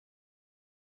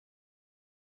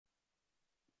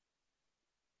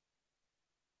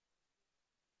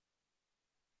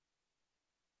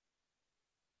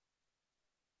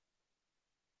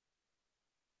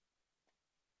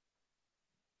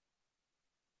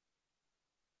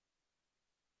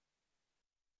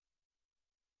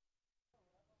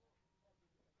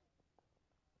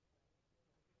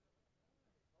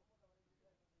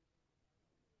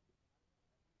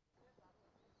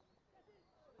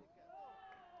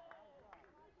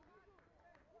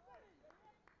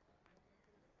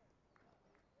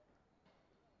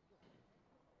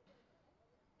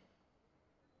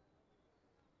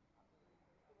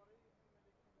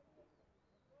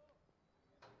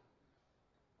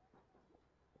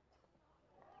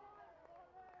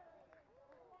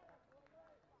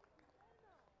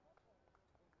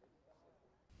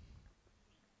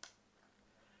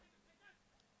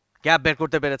Gap বের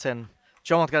করতে পেরেছেন,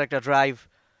 চমৎকার একটা ড্রাইভ,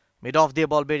 মিড অফ দিয়ে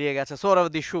বল বেরিয়ে গেছে,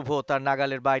 সৌরভদী শুভ তার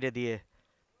নাগালের বাইরে দিয়ে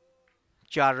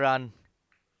 4 রান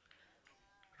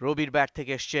রবির ব্যাট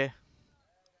থেকে এসছে।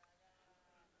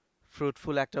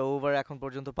 ফ্রুটফুল একটা ওভার এখন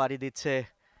পর্যন্ত পাড়ি দিচ্ছে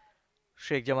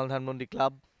শেখ জামাল ধানমন্ডি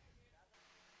ক্লাব।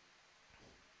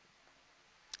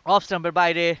 অফ স্টাম্পের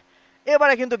বাইরে,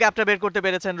 এবারে কিন্তু গ্যাপটা বের করতে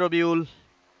পেরেছেন রবিউল,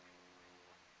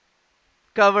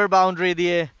 কভার বাউন্ডারি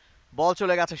দিয়ে বল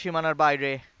চলে গেছে সীমানার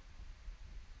বাইরে।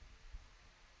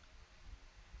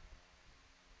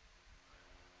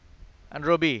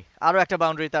 রবি আরো একটা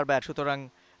বাউন্ডারি তার ব্যাট, সুতরাং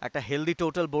একটা হেলদি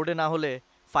টোটাল বোর্ডে না হলে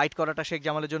ফাইট করাটা শেখ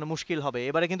জামালের জন্য মুশকিল হবে।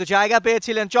 এবারে কিন্তু জায়গা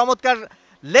পেয়েছিলেন, চমৎকার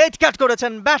লেট কাট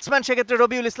করেছেন ব্যাটসম্যান সেক্ষেত্রে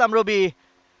রবিউল ইসলাম রবি,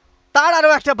 তার আরো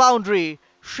একটা বাউন্ডারি।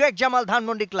 শেখ জামাল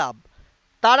ধানমন্ডি ক্লাব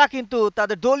তারা কিন্তু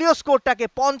তাদের দলীয় স্কোরটাকে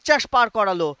 50 পার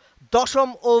করালো 10ম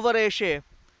ওভারে এসে।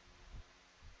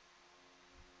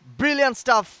 ব্রিলিয়ান্ট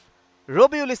স্টাফ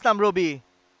রবিউল ইসলাম রবি।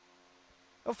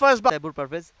 ফার্স্ট বল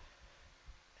পারভেজ,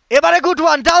 এবারে গুড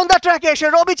ওয়ান ডাউন দ্য ট্র্যাকে এসে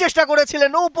রবি চেষ্টা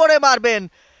করেছিলেন উপরে মারবেন,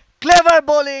 ক্লেভার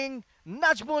বোলিং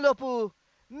নাজমুল অপু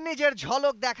নিজের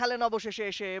ঝলক দেখালেন অবশেষে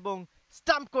এসে এবং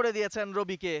স্টাম্প করে দিয়েছেন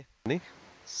রবিকে।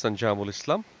 সঞ্জামুল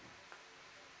ইসলাম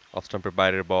অফ স্টাম্পের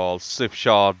বাইরের বল, sweep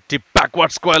shot, deep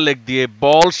backward square leg দিয়ে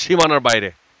বল সীমানার বাইরে,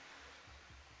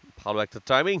 ভালো একটা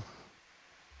টাইমিং,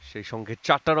 সেই সঙ্গে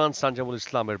 4টা রান সঞ্জামুল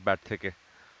ইসলামের ব্যাট থেকে।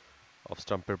 অফ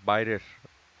স্টাম্পের বাইরের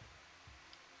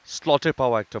স্লটে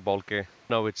পাওয়া একটা বলকে,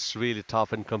 now it's really tough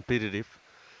and competitive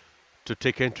to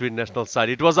take entry in national side.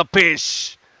 It was a pitch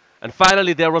and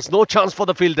finally there was no chance for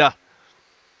the fielder.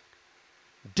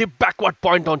 Deep backward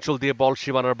point অঞ্চল দিয়ে বল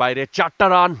সীমানার বাইরে, 4টা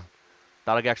রান।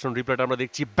 তার আগে অ্যাকশন রিপ্লেটা আমরা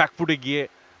দেখছি, ব্যাকফুটে গিয়ে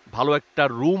ভালো একটা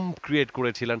রুম ক্রিয়েট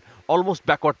করেছিলেন, অলমোস্ট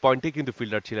ব্যাকওয়ার্ড পয়েন্টে কিন্তু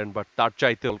ফিল্ডার ছিলেন, বাট তার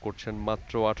চাইতে করছেন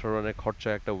মাত্র 18 রানের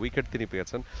খরচায় একটা উইকেট তিনি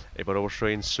পেয়েছেন। এবার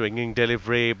অবশ্যই in swinging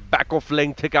delivery back of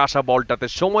length থেকে আসা বলটাতে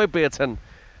সময় পেয়েছেন,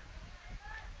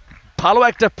 ভালো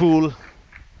একটা পুল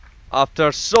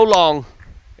আফটার সো লং।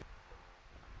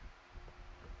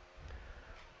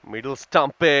 মিডল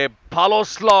স্টাম্পে ভালো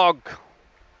স্লগ,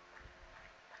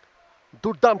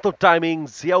 দুর্দান্ত টাইমিং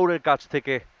জিয়াউরের কাছ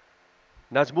থেকে।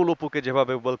 নাজমুল অপুকে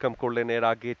যেভাবে ওয়েলকাম করলেন, এর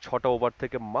আগে 6টা ওভার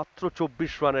থেকে মাত্র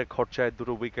 24 রানের খরচায়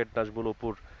 2টো উইকেট নাজমুল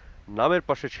অপুর নামের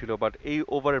পাশে ছিল, বাট এই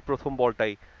ওভারের প্রথম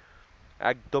বলটাই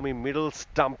একদমই মিডল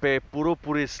স্টাম্পে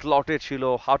পুরোপুরি স্লটে ছিল,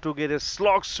 হাঁটু গেড়ে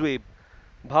স্লগ সুইপ,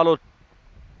 ভালো।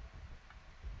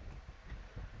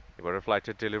 এবারে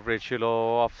ফ্লাইটের ডেলিভারি ছিল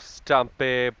অফ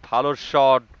স্টাম্পে, ভালো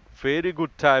শট, ভেরি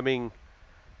গুড টাইমিং,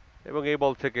 এবং এই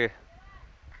বল থেকে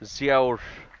জিয়াউর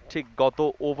ঠিক গত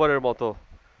ওভারের মতো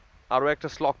আরও একটা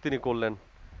স্লগ তিনি করলেন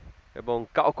এবং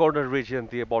কাউ কর্নার রিজিয়ন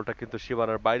দিয়ে বলটা কিন্তু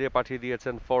সীমানার বাইরে পাঠিয়ে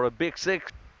দিয়েছেন ফর এ বিগ সিক্স।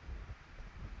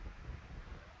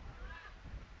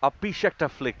 আপিশ একটা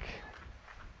Flick,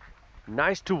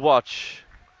 nice to watch,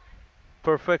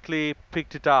 perfectly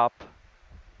picked it up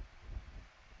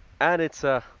and it's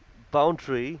a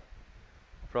boundary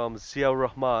from Ziaur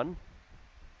Rahman.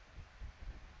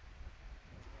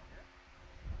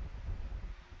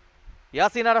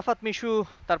 Yasin Arafat Mishu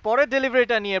তার পরের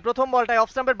ডেলিভারিটা নিয়ে প্রথম বলটায় অফ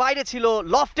স্টাম্পের বাইরে ছিল,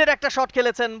 লফটের একটা শট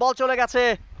খেলেছেন, বল চলে গেছে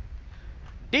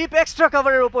ডিপ এক্সট্রা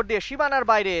কভারের উপর দিয়ে সীমানার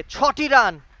বাইরে। 6টি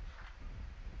রান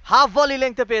হাফ ভলি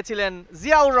লেংথে পেয়েছিলেন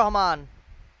জিয়াউর রহমান।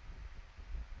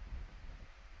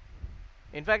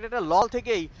 ইনফ্যাক্ট এটা লল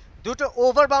থেকেই 2টো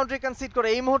ওভার বাউন্ডারি কনসিড করে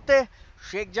এই মুহূর্তে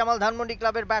শেখ জামাল ধানমন্ডি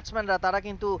ক্লাবের ব্যাটসম্যানরা তারা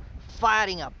কিন্তু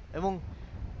ফায়ারিং আপ এবং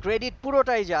ক্রেডিট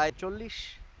পুরোটাই যায় 40।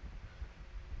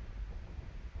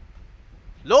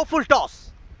 লো ফুল টস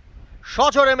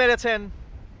সজোরে মেরেছেন,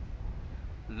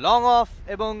 লং অফ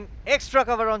এবং এক্সট্রা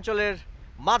কভার অঞ্চলের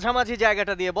মাঝামাঝি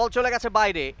জায়গাটা দিয়ে বল চলে গেছে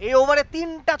বাইরে। এই ওভারে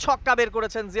 3টা ছক্কা বের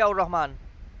করেছেন জিয়াউর রহমান।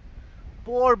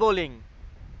 পোর বোলিং,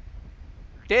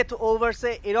 ডেথ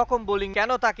ওভারসে এরকম বোলিং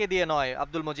কেন তাকে দিয়ে নয়,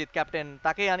 আব্দুল মজিদ ক্যাপ্টেন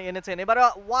তাকে এনেছেন। এবারে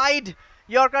ওয়াইড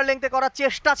ইয়র্কার লেংথে করার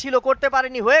চেষ্টা ছিল, করতে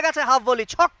পারেনি, হয়ে গেছে হাফ ভলি,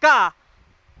 ছক্কা।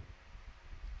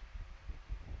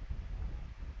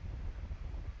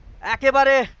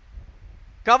 একেবারে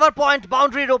কভার পয়েন্ট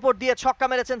বাউন্ডারির ওপর দিয়ে ছক্কা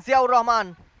মেরেছেন জিয়াউর রহমান।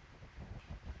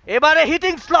 এবারে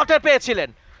হিটিং স্লটে পেয়েছিলেন,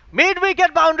 মিড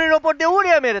উইকেট বাউন্ডারির ওপর দিয়ে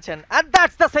উড়িয়ে মেরেছেন, and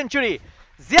that's the century.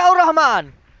 Ziaur Rahman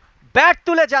bat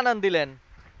তুলে জানান দিলেন,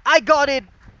 I got it.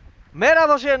 Mehrab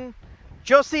Hossain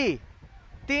জোসি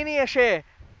তিনি এসে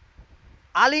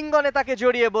আলিঙ্গনে তাকে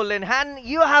জড়িয়ে বললেন, হ্যান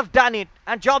you have done it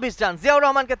and job is done. Ziaur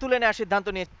রহমানকে তুলে নেওয়ার সিদ্ধান্ত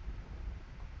নিয়ে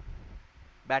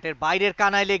ব্যাটের বাইরের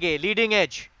কানায় লেগে লিডিং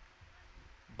এজ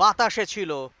বাতাসে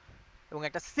ছিল এবং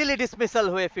একটা সিলি ডিসমিসাল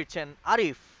হয়ে ফিরছেন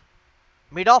আরিফ।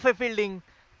 মিড অফে ফিল্ডিং,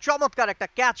 চমৎকার একটা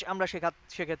ক্যাচ আমরা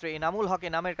সেক্ষেত্রে ইনামুল হক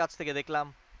নামের কাছ থেকে দেখলাম।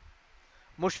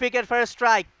 মুশফিকের ফার্স্ট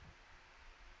স্ট্রাইক,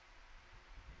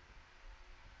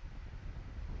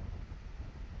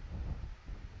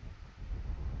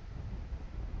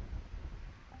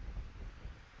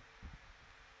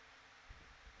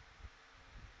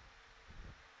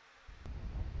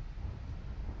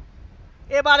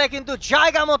 এবারে কিন্তু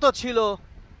জায়গা মতো ছিল,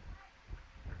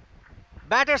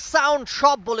 ব্যাটের সাউন্ড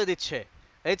সব বলে দিচ্ছে।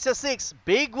 ইটস এ 6,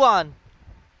 বিগ ওয়ান,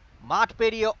 মাঠ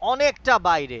পেরিয়ে অনেকটা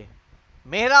বাইরে।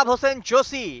 মেহরাব হোসেন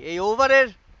জোসি এই ওভারের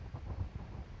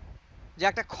যে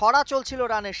একটা খরা চলছিল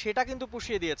রানের, সেটা কিন্তু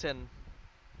পুষিয়ে দিয়েছেন।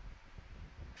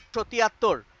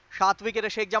 73, 7 উইকেটে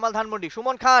শেখ জামাল ধানমন্ডি।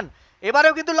 সুমন খান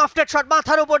এবারেও কিন্তু লফটেড শট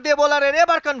মাথার উপর দিয়ে বোলারের,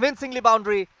 এবার কনভিন্সিংলি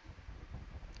বাউন্ডারি।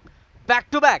 ব্যাক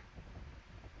টু ব্যাক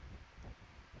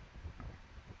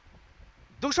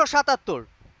 277,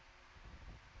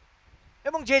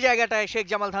 এবং যে জায়গাটায় শেখ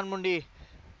জামাল ধানমন্ডি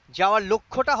যাওয়ার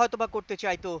লক্ষ্যটা হয়তোবা করতে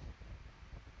চাইতো,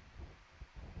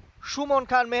 সুমন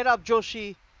খান, মেহরাব জোশী,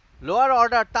 লোয়ার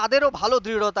অর্ডার তাদেরও ভালো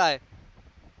দৃঢ়তায়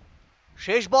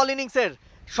শেষ বল ইনিংসের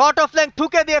শর্ট অফ লেংথ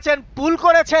ঠুকে দিয়েছেন, পুল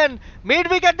করেছেন, মিড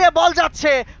উইকেট দিয়ে বল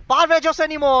যাচ্ছে। পারভেজ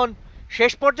হোসেন ইমন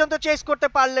শেষ পর্যন্ত চেস করতে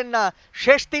পারলেন না,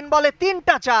 শেষ 3 বলে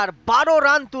 3টা 4, 12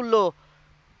 রান তুলল।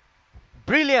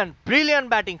 ব্রিলিয়ান্ট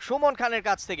ব্যাটিং সুমন খানের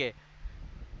কাছ থেকে।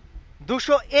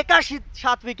 281,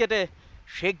 7 উইকেটে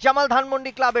শেখ জামাল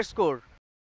ধানমন্ডি ক্লাবের স্কোর।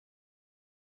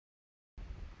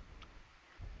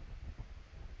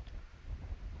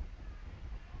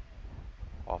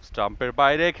 অফ স্টাম্পের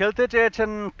বাইরে খেলতে চেয়েছেন,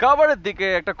 কভারের দিকে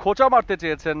একটা খোঁচা মারতে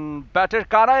চেয়েছেন, ব্যাটের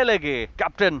কানায় লেগে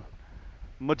ক্যাপ্টেন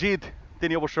মজিদ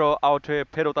তিনি অবশ্য আউট হয়ে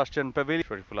ফেরত আসছেন প্যাভিলিয়ন।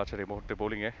 শরীফুল আছেন এই মুহূর্তে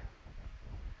বোলিংয়ে,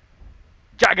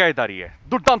 জায়গায় দাঁড়িয়ে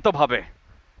দুর্দান্ত ভাবে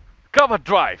cover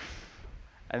drive,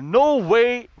 and no way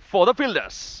for the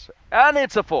fielders, and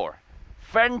it's a 4.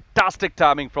 Fantastic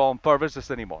timing from Parvez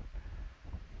Hossain Imon.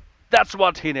 That's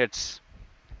what he needs,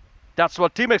 that's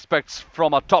what team expects from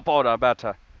a top order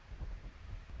batter.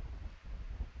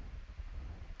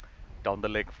 Down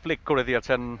the leg Flick করে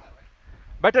দিয়েছেন,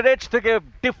 ব্যাটের age থেকে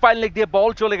deep fine leg দিয়ে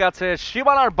বল চলে গেছে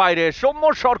সীমানার বাইরে। সৌম্য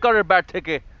সরকারের ব্যাট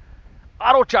থেকে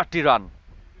আরো 4টি রান।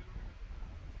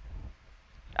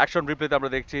 অ্যাকশন রিপ্লেতে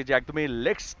আমরা দেখছি যে একদমই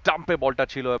লেগ স্টাম্পে বলটা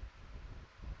ছিল।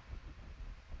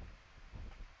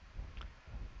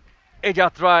 এই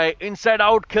যাত্রায় ইনসাইড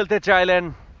আউট খেলতে চাইলেন,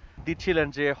 দিচ্ছিলেন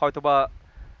যে হয়তোবা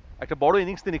একটা বড়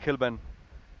ইনিংস তিনি খেলবেন,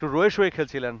 একটু রয়ে শয়ে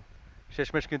খেলছিলেন,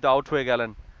 শেষমেশ কিন্তু আউট হয়ে গেলেন,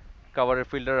 কভারের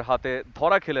ফিল্ডারের হাতে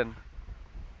ধরা খেলেন।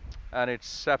 and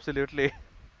it's absolutely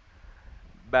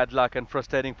bad luck and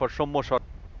frustrating for Soumya সরকার।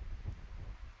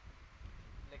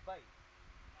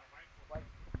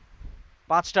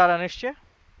 5টা রান এসছে,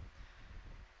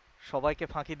 সবাইকে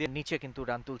ফাঁকি দিয়ে নিচে কিন্তু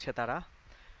রান তুলছে তারা।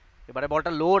 এবারে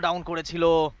বলটা লো ডাউন করেছিল,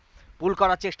 পুল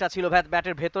করার চেষ্টা ছিল,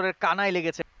 ব্যাটের ভেতরের কানায়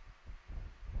লেগেছে।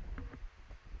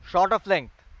 Short of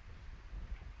length,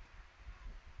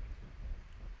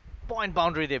 point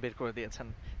boundary দিয়ে বের করে দিয়েছেন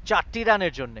 4টি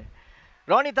রানের জন্য।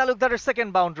 রনি তালুকদারের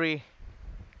সেকেন্ড বাউন্ডারি।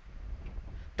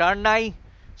 টার্ন নাই,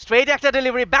 স্ট্রেট একটা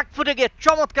ডেলিভারি, ব্যাকফুটে গিয়ে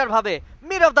চমৎকার ভাবে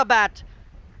mid of the bat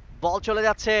ball চলে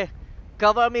যাচ্ছে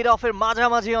কভার মিড অফের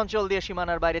মাঝামাঝি অঞ্চল দিয়ে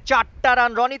সীমানার বাইরে। 4টা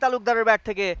রান রনি তালুকদারের ব্যাট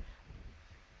থেকে।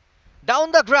 ডাউন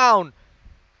দ্য গ্রাউন্ড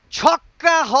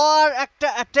ছক্কা হওয়ার একটা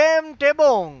অ্যাটেম্পট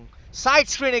এবং সাইড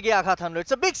স্ক্রিনে গিয়ে আঘাত হানলো।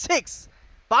 It's a big 6।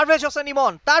 Parvez Hossain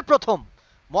Emon তার প্রথম।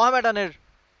 মোহামেডানের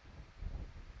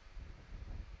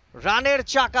রানের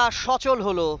চাকা সচল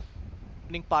হলো।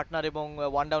 পার্টনার এবং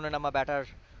ওয়ান ডাউনে নামা ব্যাটার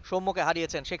সৌম্যকে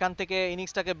হারিয়েছেন, সেখান থেকে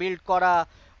ইনিংসটাকে বিল্ড করা,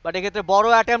 বাট এক্ষেত্রে বড়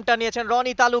অ্যাটেম্পটটা নিয়েছেন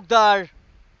রনি তালুকদার।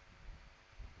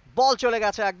 বল চলে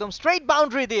গেছে একদম স্ট্রেট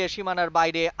বাউন্ডারি দিয়ে সীমানার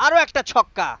বাইরে। আরো একটা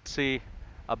ছক্কা। See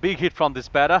a big hit from this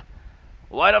batter,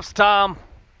 wide of stump,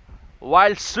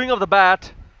 wild swing of the bat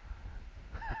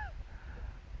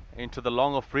into the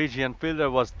long off region. Fielder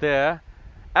was there,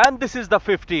 and this is the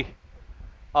 50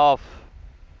 of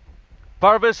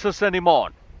Parvez Hossain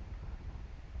Imon.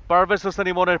 Parvez Hossain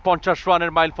Imon's 50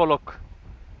 রানের mile ফলক।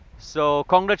 So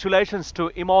congratulations to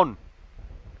Imon.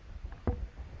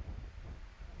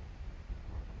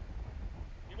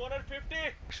 Imon's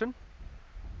 50.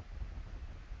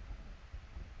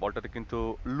 বলটাতে কিন্তু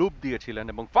loop দিয়েছিলেন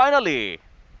এবং finally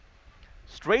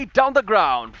straight down the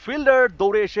ground fielder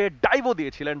দৌড়ে এসে ডাইভও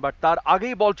দিয়েছিলেন, but তার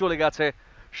আগেই বল চলে গেছে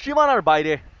সীমানার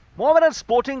বাইরে। মোহামেডান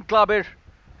স্পোর্টিং ক্লাবের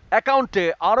অ্যাকাউন্টে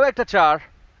আরও একটা 4,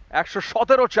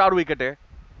 117 4 উইকেটে,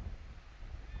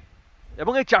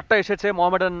 এবং এই 4টা এসেছে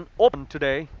Mohammedan open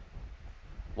today.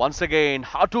 Once again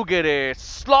how to get A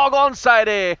slog on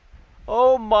সাইডে। ও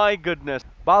মাই গুডনেস,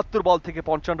 72 বল থেকে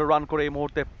 55 রান করে এই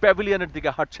মুহূর্তে প্যাভিলিয়নের দিকে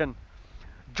হাঁটছেন।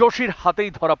 জোশীর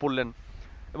হাতেই ধরা পড়লেন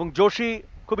এবং জোশী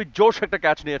খুবই জোশ একটা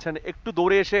ক্যাচ নিয়েছেন। একটু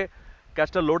দৌড়ে এসে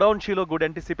ক্যাচটা লো ডাউন ছিল, গুড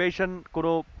অ্যান্টিসিপেশন,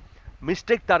 কোনো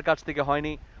মিস্টেক তার কাছ থেকে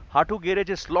হয়নি। হাঁটু গেড়ে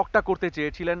যে স্লকটা করতে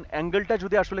চেয়েছিলেন, অ্যাঙ্গেলটা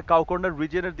যদি আসলে কাউ কর্নার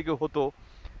রিজিয়নের দিকে হতো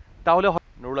তাহলে।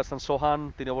 নুরুল হাসান সোহান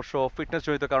তিনি অবশ্য ফিটনেস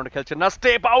জনিত কারণে খেলছেন না।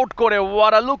 স্টেপ আউট করে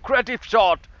what a lucrative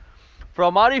shot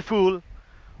from Ariful.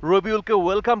 রবিউলকে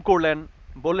welcome করলেন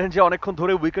বললেন যে অনেকক্ষণ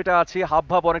ধরে উইকেটে আছি, হাব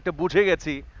ভাব অনেকটা বুঝে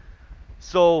গেছি,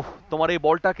 সো তোমার এই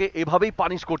বলটাকে এভাবেই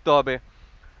পানিশ করতে হবে।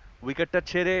 উইকেটটা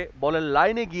ছেড়ে বলের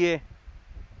লাইনে গিয়ে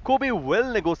খুবই well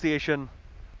negotiation.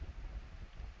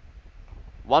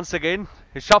 Once again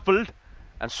he shuffled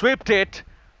and swept it.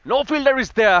 No fielder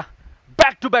is there.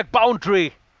 Back to back boundary.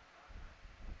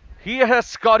 He has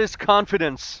got his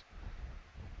confidence.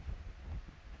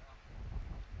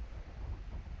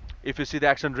 If you see the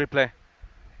action replay,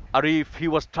 Arif, he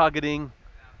was targeting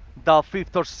the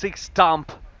 5th or 6th stump.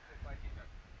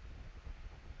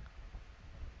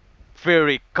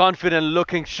 Very confident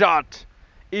looking shot.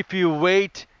 If you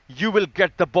wait, you will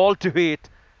get the ball to hit,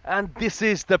 and this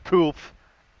is the proof.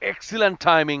 Excellent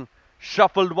timing.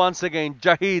 Shuffled once again,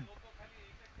 Jahid,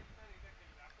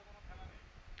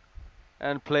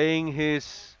 and playing his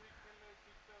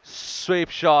sweep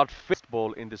shot, fifth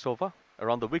ball in this over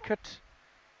around the wicket.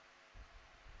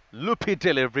 Loopy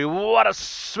delivery, what a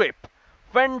sweep,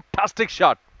 fantastic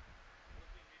shot,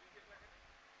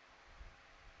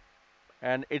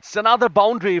 and it's another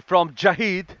boundary from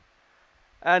Jahid,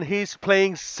 and he's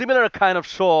playing similar kind of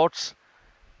shots.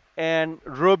 And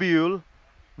Robiul,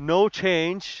 no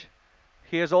change.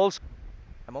 He has also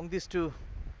among these two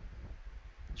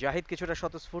Zahid কিছুটা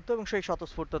স্বতঃস্ফূর্ত এবং সেই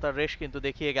স্বতঃস্ফূর্ততার রেশ কিন্তু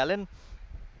দেখিয়ে গেলেন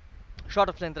short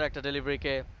of লেন্থের একটা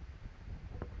ডেলিভারিকে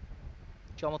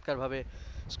চমৎকারভাবে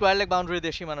স্কোয়ার লেগ বাউন্ডারি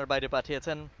দিয়ে সীমানার বাইরে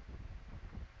পাঠিয়েছেন।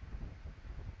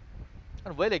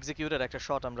 আর ওয়েল এক্সিকিউটেড একটা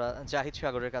শট আমরা জাহিদ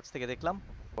সাগরের কাছ থেকে দেখলাম।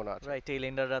 রাইট, টেইল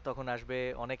এন্ডাররা তখন আসবে,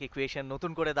 অনেক ইকুয়েশন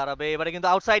নতুন করে দাঁড়াবে। এবারে কিন্তু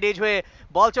আউটসাইড এজ হয়ে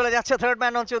বল চলে যাচ্ছে থার্ড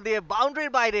ম্যান অঞ্চল দিয়ে,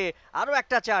 বাউন্ডারির বাইরে আরো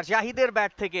একটা চার জাহিদের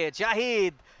ব্যাট থেকে।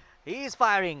 Zahid, he is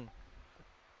firing.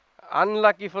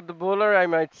 Unlucky for the bowler I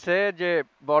might সে, যে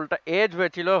বলটা এজ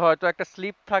হয়েছিল, হয়তো একটা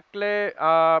স্লিপ থাকলে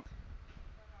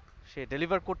সে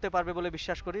ডেলিভার করতে পারবে বলে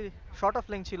বিশ্বাস করি। শর্ট অফ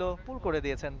লেন্থ ছিল, পুল করে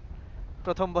দিয়েছেন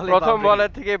প্রথম বলে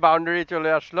থেকে বাউন্ডারি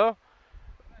চলে আসলো।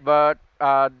 But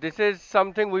this is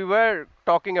something we were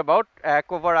talking about. এক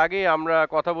ওভার আগে আমরা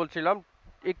কথা বলছিলাম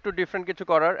একটু ডিফারেন্ট কিছু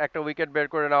করার, একটা উইকেট বের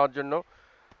করে নেওয়ার জন্য।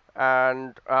 অ্যান্ড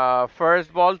ফার্স্ট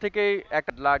বল থেকেই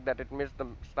একটা lakh that it miss the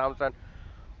stamps and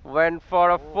went for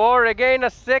a 4, again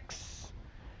a 6.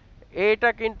 এটা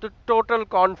কিন্তু টোটাল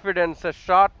কনফিডেন্সের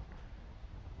শট।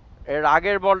 এর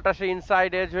আগের বলটা সে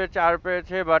ইনসাইড এজ হয়ে 4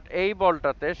 পেয়েছে, বাট এই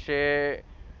বলটাতে সে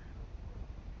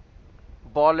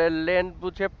বলের লেন্থ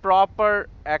বুঝে প্রপার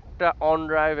একটা অন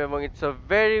ড্রাইভ, এবং it's a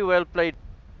very well played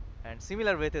and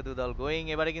similar ওয়েতে দুদল গোয়িং।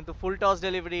 এবারে কিন্তু ফুল টস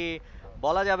ডেলিভারি,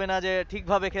 বলা যাবে না যে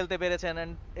ঠিকভাবে খেলতে পেরেছেন।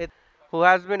 And who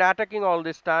has been attacking all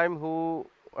this time, who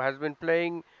has been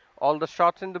playing all the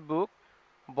shots in the book.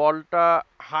 Ballta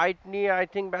height niye I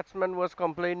think batsman was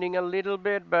complaining a little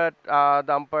bit, but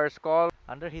the umpire's call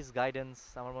under his guidance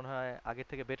আমার মনে হয় আগের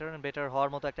থেকে better and better হওয়ার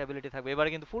মতো একটা ability থাকবে। এবারে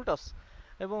কিন্তু ফুল টস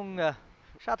এবং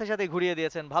সাথে সাথে ঘুরিয়ে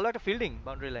দিয়েছেন। ভালো একটা ফিল্ডিং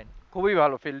বাউন্ডারি লাইন, খুবই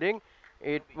ভালো fielding.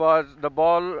 It was the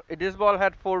ball, this ball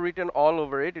had 4 written all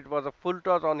over it. It was a full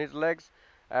toss on his legs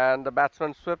and the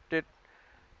batsman swept it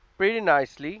pretty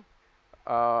nicely.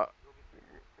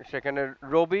 সেখানে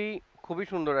রবি খুবই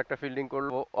সুন্দর একটা ফিল্ডিং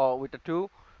করলো with a 2.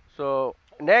 So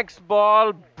next ball,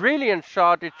 brilliant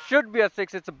shot, it should be a 6,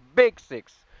 it's a big 6.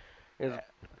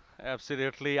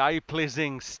 Absolutely eye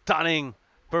pleasing, stunning,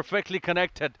 perfectly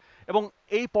connected, এবং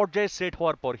এই পর্যায়ে set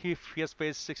হওয়ার পর he has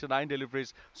faced 69 deliveries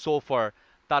so far.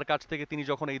 তার কাছ থেকে তিনি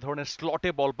যখন এই ধরনের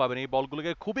স্লটে বল পাবেন, এই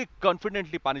বলগুলোকে খুবই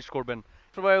কনফিডেন্টলি পানিশ করবেন।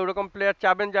 সময় ওরকম প্লেয়ার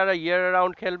চাবেন যারা ইয়ার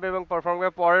অ্যারাউন্ড খেলবে এবং পারফর্ম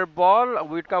করবে। পরের বল,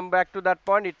 weed come back to that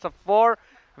point, it's a 4.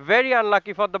 Very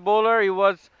unlucky for the bowler. He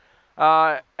was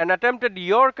an attempted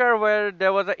Yorker where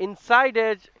there was an inside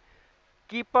edge.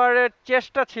 কিপারের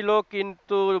চেষ্টা ছিল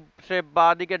কিন্তু সে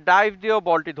বাদিকে ডাইভ দিয়েও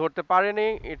বলটি ধরতে পারেনি।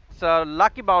 It's a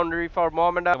lucky boundary for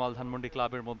Mohammedan. Dhanmondi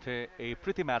ক্লাবের মধ্যে এই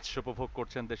প্রীতি ম্যাচ উপভোগ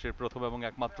করছেন দেশের প্রথম এবং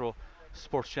একমাত্র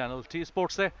স্পোর্টস চ্যানেল টি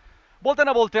স্পোর্টসে। বলতে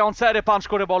না বলতে অন সাইডে পাঞ্চ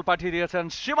করে বল পাঠিয়ে দিয়েছেন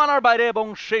সীমানার বাইরে, এবং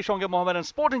সেই সঙ্গে মোহামেডান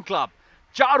স্পোর্টিং ক্লাব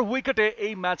 4 উইকেটে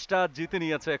এই ম্যাচটা জিতে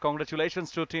নিয়েছে। Congratulations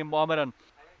to team Mohammedan.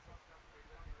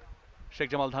 Sheikh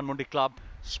Jamal Dhanmondi club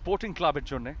sporting ক্লাবের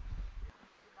জন্য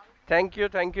Thank you.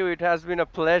 It has been a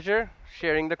pleasure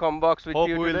sharing the combox with you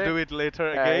today. Hope we'll do it later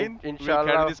again. Inshallah.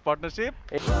 We'll carry this partnership.